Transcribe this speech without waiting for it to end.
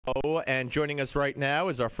Oh, and joining us right now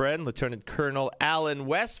is our friend, Lieutenant Colonel Alan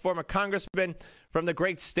West, former congressman from the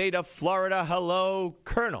great state of Florida. Hello,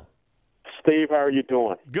 Colonel. Steve, how are you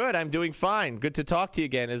doing? Good. I'm doing fine. Good to talk to you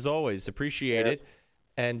again, as always. Appreciate it.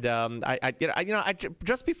 And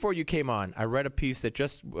just before you came on, I read a piece that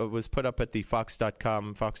just was put up at the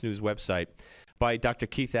Fox.com, Fox News website by Dr.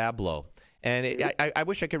 Keith Abloh. And I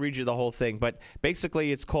wish I could read you the whole thing, but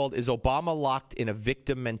basically it's called, "Is Obama Locked in a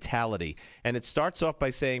Victim Mentality?" And it starts off by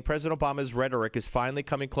saying President Obama's rhetoric is finally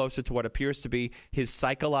coming closer to what appears to be his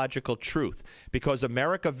psychological truth. Because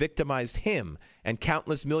America victimized him and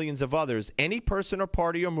countless millions of others, any person or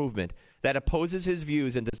party or movement that opposes his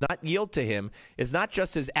views and does not yield to him is not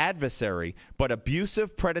just his adversary, but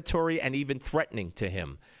abusive, predatory, and even threatening to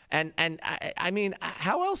him. And I mean,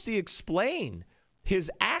 how else do you explain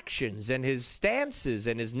his actions and his stances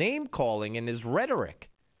and his name-calling and his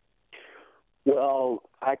rhetoric? Well,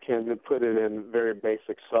 I can put it in very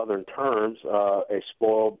basic Southern terms, a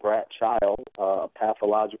spoiled brat child, a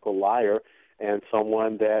pathological liar, and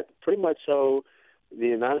someone that pretty much so the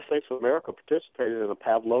United States of America participated in a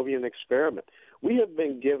Pavlovian experiment. We have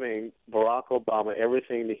been giving Barack Obama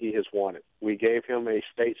everything that he has wanted. We gave him a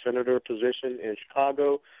state senator position in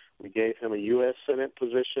Chicago. We gave him a U.S. Senate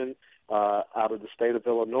position out of the state of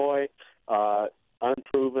Illinois,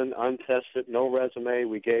 unproven, untested, no resume.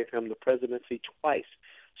 We gave him the presidency twice.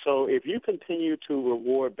 So if you continue to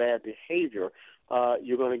reward bad behavior,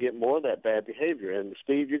 you're going to get more of that bad behavior. And,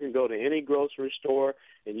 Steve, you can go to any grocery store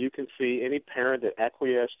and you can see any parent that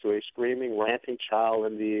acquiesced to a screaming, ranting child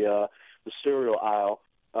in the cereal aisle.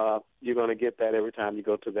 You're going to get that every time you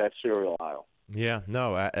go to that cereal aisle. Yeah,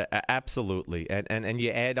 no, absolutely. And you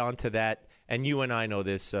add on to that, and you and I know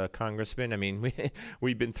this, Congressman. I mean,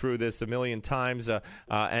 we've been through this a million times.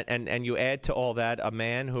 And you add to all that a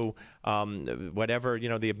man who, whatever,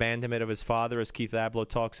 the abandonment of his father, as Keith Abloh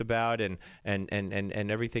talks about, and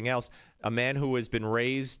everything else. A man who has been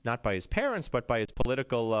raised not by his parents but by his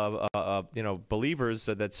political, believers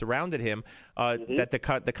that surrounded him. That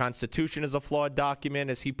the Constitution is a flawed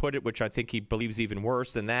document, as he put it, which I think he believes even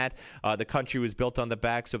worse than that. The country was built on the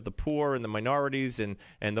backs of the poor and the minorities and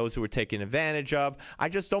those who were taken advantage of. I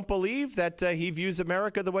just don't believe that he views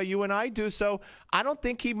America the way you and I do. So I don't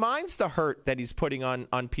think he minds the hurt that he's putting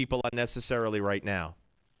on people unnecessarily right now.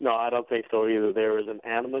 No, I don't think so either. There is an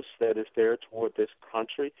animus that is there toward this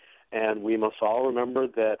country. And we must all remember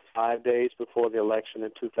that 5 days before the election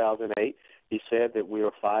in 2008, he said that we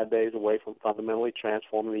are 5 days away from fundamentally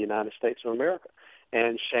transforming the United States of America.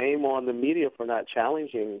 And shame on the media for not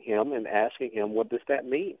challenging him and asking him, what does that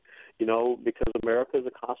mean? Because America is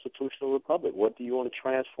a constitutional republic. What do you want to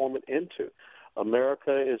transform it into?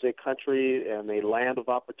 America is a country and a land of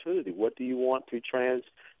opportunity. What do you want to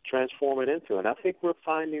transform it into? And I think we're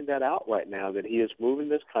finding that out right now, that he is moving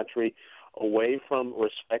this country away from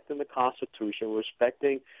respecting the Constitution,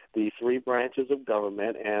 respecting the three branches of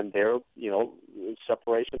government and their,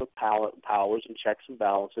 separation of powers and checks and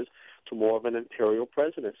balances, to more of an imperial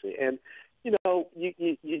presidency. And,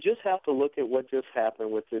 you just have to look at what just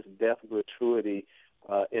happened with this death gratuity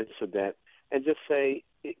incident and just say,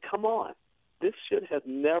 come on. This should have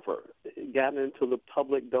never gotten into the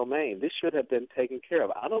public domain. This should have been taken care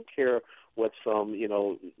of. I don't care what some,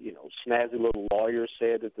 snazzy little lawyer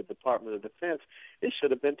said at the Department of Defense. It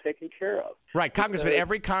should have been taken care of. Right, Congressman.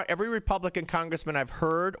 Every Republican congressman I've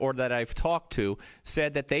heard or that I've talked to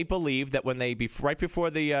said that they believe that when they right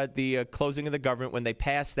before the closing of the government, when they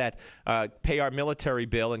passed that pay our military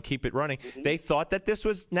bill and keep it running, they thought that this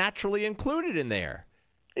was naturally included in there.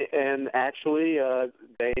 And actually,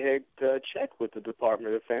 they had checked with the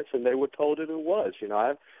Department of Defense, and they were told that it was.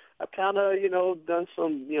 I've kind of, done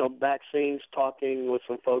some, back scenes talking with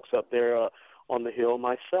some folks up there on the Hill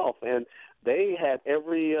myself, and they had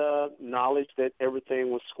every knowledge that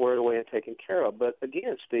everything was squared away and taken care of. But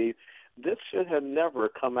again, Steve, this should have never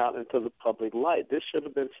come out into the public light. This should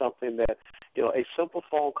have been something that, a simple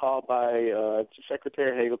phone call by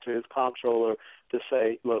Secretary Hagel to his comptroller to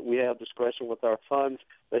say, look, we have discretion with our funds,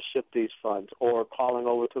 let's shift these funds, or calling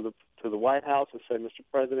over to the White House and say, Mr.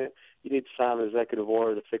 President, you need to sign an executive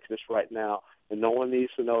order to fix this right now. And no one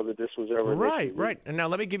needs to know that this was ever an issue. Right. And now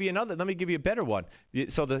let me give you a better one.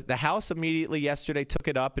 So the House immediately yesterday took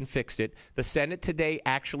it up and fixed it. The Senate today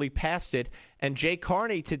actually passed it. And Jay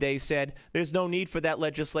Carney today said there's no need for that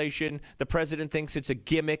legislation. The president thinks it's a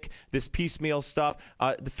gimmick, this piecemeal stuff.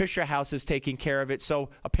 The Fisher House is taking care of it. So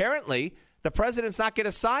apparently the president's not going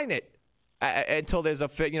to sign it. until there's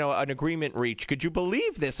an agreement reached. Could you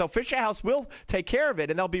believe this? So Fisher House will take care of it,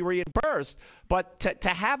 and they'll be reimbursed. But to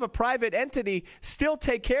have a private entity still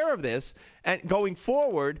take care of this and going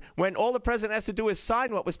forward, when all the president has to do is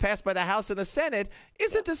sign what was passed by the House and the Senate,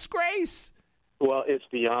 is a disgrace. Well, it's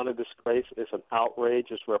beyond a disgrace. It's an outrage.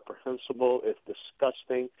 It's reprehensible. It's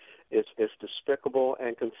disgusting. It's despicable.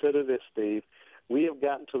 And consider this, Steve. We have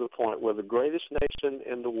gotten to the point where the greatest nation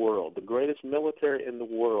in the world, the greatest military in the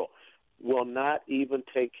world, will not even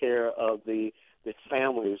take care of the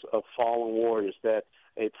families of fallen warriors, that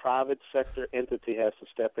a private sector entity has to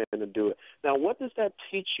step in and do it. Now, what does that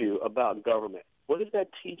teach you about government? What does that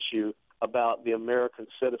teach you about the American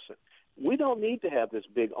citizen? We don't need to have this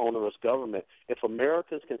big onerous government if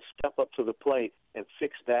Americans can step up to the plate and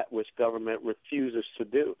fix that which government refuses to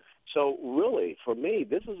do. So really, for me,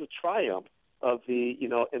 this is a triumph of the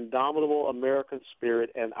indomitable American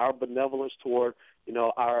spirit and our benevolence toward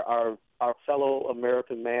our fellow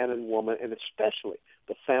American man and woman, and especially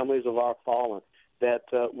the families of our fallen. That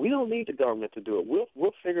we don't need the government to do it.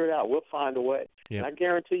 We'll figure it out. We'll find a way. Yeah. And I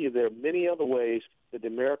guarantee you, there are many other ways that the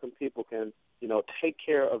American people can take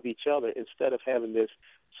care of each other instead of having this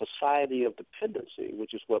society of dependency,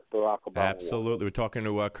 which is what Barack Obama Absolutely. wants. We're talking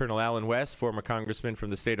to Colonel Alan West, former congressman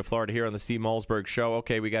from the state of Florida, here on the Steve Malzberg Show.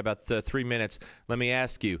 Okay, we got about 3 minutes. Let me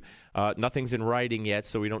ask you, nothing's in writing yet,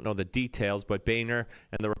 so we don't know the details, but Boehner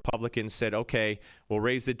and the Republicans said, okay, we'll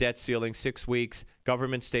raise the debt ceiling 6 weeks,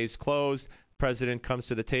 government stays closed, president comes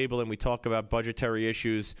to the table and we talk about budgetary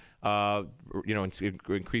issues,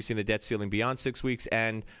 increasing the debt ceiling beyond 6 weeks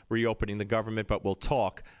and reopening the government, but we'll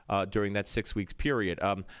talk during that 6 weeks period.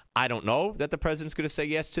 I don't know that the president's going to say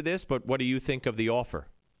yes to this, but what do you think of the offer?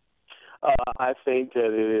 I think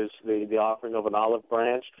that it is the offering of an olive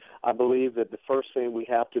branch. I believe that the first thing we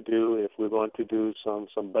have to do, if we're going to do some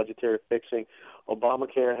budgetary fixing,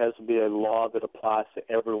 Obamacare has to be a law that applies to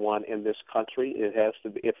everyone in this country. It has to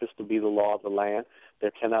be, if it's to be the law of the land.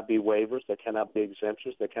 There cannot be waivers. There cannot be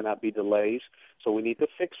exemptions. There cannot be delays. So we need to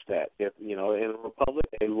fix that. If in a republic,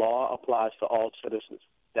 a law applies to all citizens.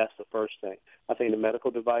 That's the first thing. I think the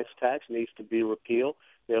medical device tax needs to be repealed.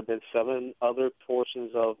 There have been 7 other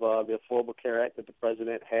portions of the Affordable Care Act that the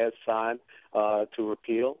president has signed to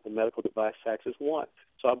repeal. The medical device tax is one.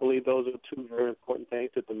 So I believe those are 2 very important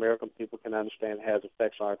things that the American people can understand has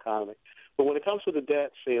effects on our economy. But when it comes to the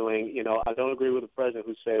debt ceiling, I don't agree with the president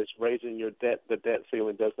who says raising the debt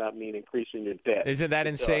ceiling does not mean increasing your debt. Isn't that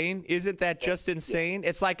insane? Isn't that just insane?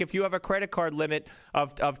 It's like if you have a credit card limit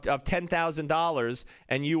of $10,000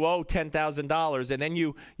 and you owe $10,000, and then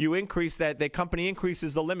you increase that, the company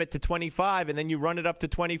increases the limit to 25, and then you run it up to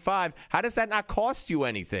 25. How does that not cost you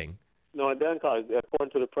anything? No, it doesn't cost.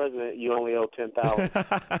 According to the president, you only owe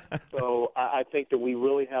 $10,000. So I think that we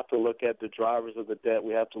really have to look at the drivers of the debt.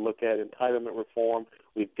 We have to look at entitlement reform.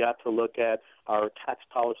 We've got to look at our tax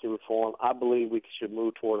policy reform. I believe we should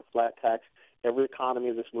move toward a flat tax. Every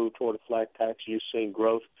economy that's moved toward a flat tax, you've seen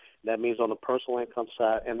growth. That means on the personal income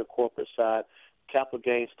side and the corporate side, capital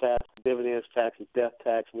gains tax, dividends tax, and death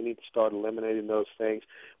tax. We need to start eliminating those things.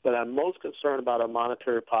 But I'm most concerned about our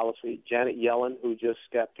monetary policy. Janet Yellen, who just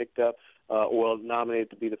got picked up or nominated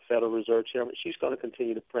to be the Federal Reserve Chairman, she's going to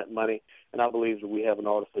continue to print money, and I believe that we have an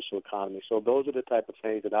artificial economy. So those are the type of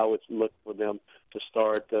things that I would look for them to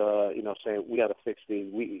start, saying we got to fix these.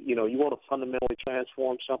 You want to fundamentally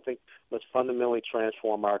transform something, let's fundamentally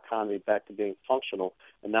transform our economy back to being functional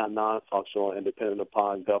and not non-functional and dependent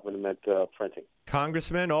upon government printing.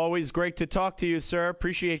 Congressman, always great to talk to you, sir.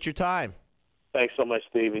 Appreciate your time. Thanks so much,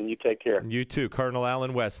 Steve, and you take care. You too. Colonel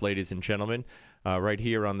Alan West, ladies and gentlemen, right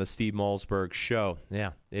here on the Steve Malzberg Show.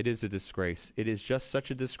 Yeah, it is a disgrace. It is just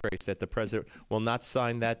such a disgrace that the president will not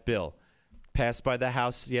sign that bill passed by the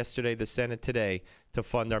House yesterday, the Senate today, to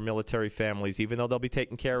fund our military families, even though they'll be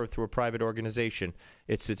taken care of through a private organization.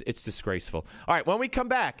 It's disgraceful. All right, when we come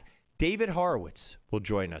back, David Horowitz will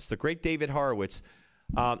join us. The great David Horowitz.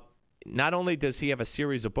 Not only does he have a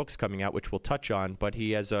series of books coming out, which we'll touch on, but he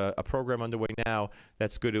has a program underway now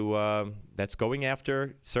that's going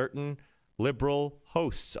after certain liberal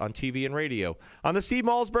hosts on TV and radio. On the Steve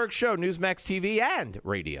Malzberg Show, Newsmax TV and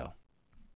radio.